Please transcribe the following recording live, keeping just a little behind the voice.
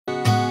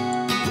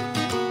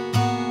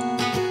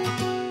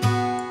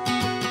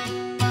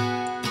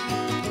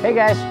Hey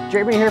guys,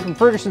 Jeremy here from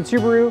Ferguson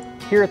Subaru,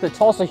 here at the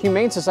Tulsa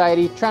Humane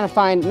Society, trying to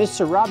find Miss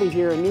Sarabi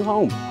here a new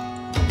home.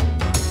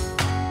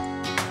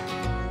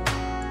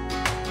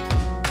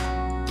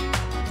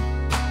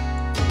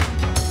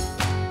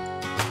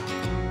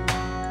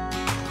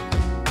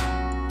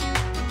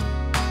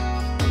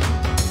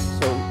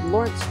 So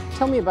Lawrence,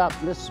 tell me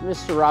about Miss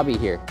Sarabi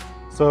here.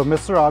 So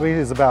Miss Sarabi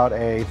is about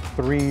a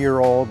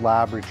 3-year-old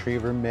lab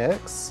retriever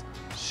mix.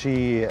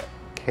 She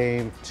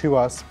came to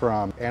us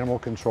from animal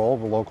control,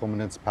 the local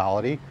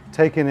municipality,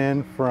 taken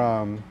in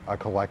from a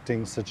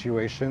collecting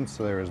situation.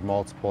 So there was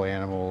multiple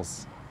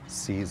animals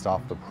seized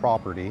off the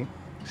property.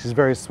 She's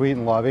very sweet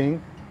and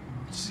loving.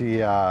 She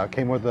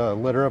came with a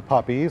litter of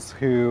puppies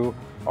who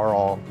are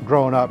all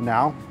grown up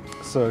now.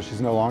 So she's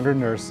no longer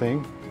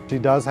nursing. She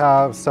does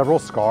have several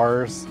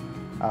scars.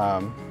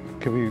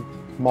 Could be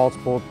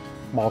multiple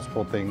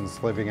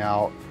things, living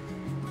out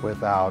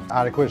without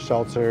adequate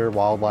shelter.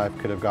 Wildlife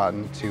could have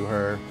gotten to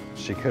her.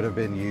 She could have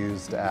been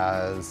used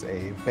as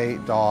a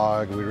bait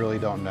dog. We really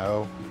don't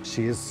know.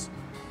 She's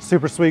a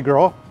super sweet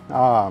girl.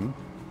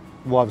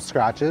 Loves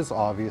scratches,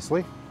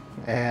 obviously,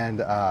 and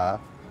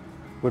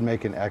would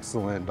make an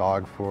excellent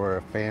dog for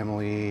a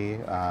family.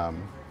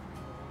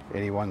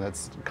 Anyone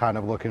that's kind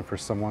of looking for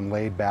someone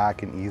laid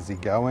back and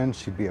easygoing,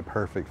 she'd be a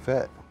perfect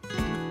fit.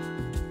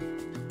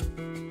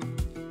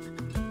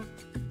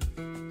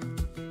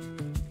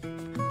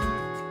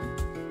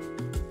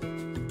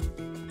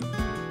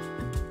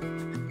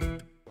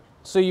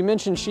 So you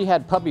mentioned she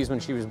had puppies when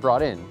she was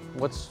brought in.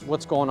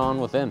 What's going on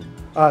with them?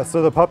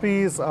 So the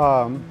puppies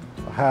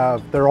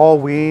they're all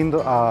weaned,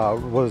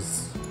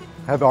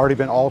 have already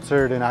been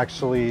altered, and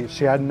actually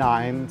she had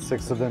 9,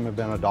 6 of them have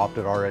been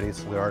adopted already,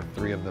 so there are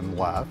 3 of them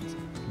left.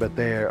 But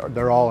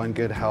they're all in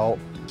good health.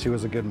 She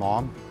was a good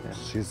mom. Yeah.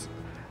 She's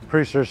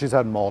pretty sure she's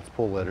had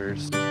multiple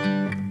litters.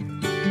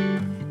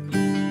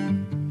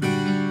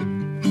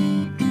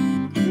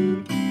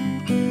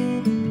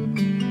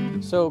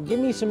 So give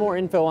me some more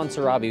info on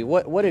Sarabi.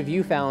 What have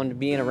you found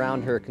being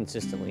around her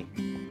consistently?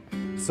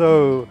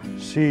 So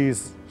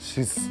she's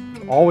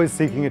always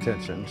seeking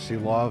attention. She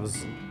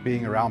loves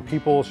being around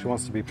people. She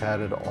wants to be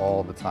petted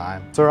all the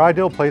time. So her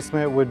ideal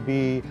placement would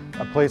be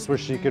a place where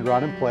she could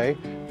run and play.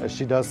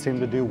 She does seem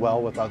to do well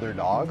with other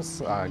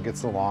dogs,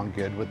 gets along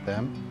good with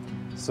them.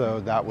 So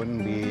that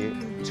wouldn't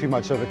be too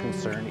much of a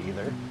concern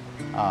either.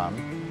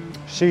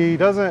 She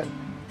doesn't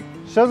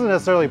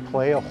necessarily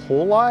play a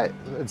whole lot.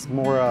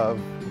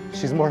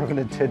 She's more of an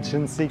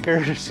attention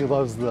seeker. She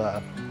loves the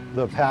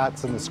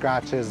pats and the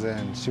scratches,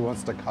 and she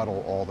wants to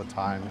cuddle all the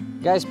time.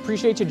 Guys,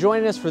 appreciate you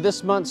joining us for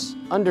this month's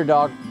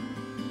Underdog.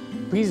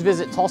 Please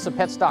visit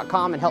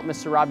tulsapets.com and help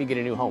Miss Sarabi get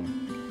a new home.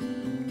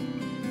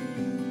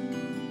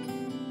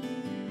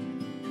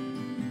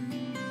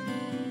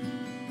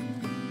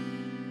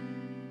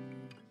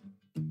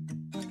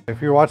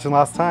 If you were watching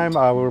last time,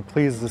 we were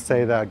pleased to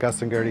say that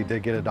Gus and Gertie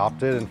did get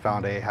adopted and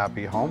found a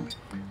happy home.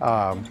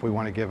 We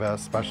want to give a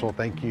special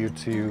thank you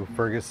to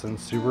Ferguson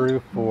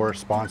Subaru for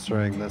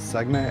sponsoring this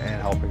segment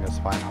and helping us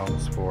find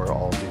homes for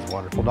all of these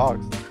wonderful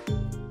dogs.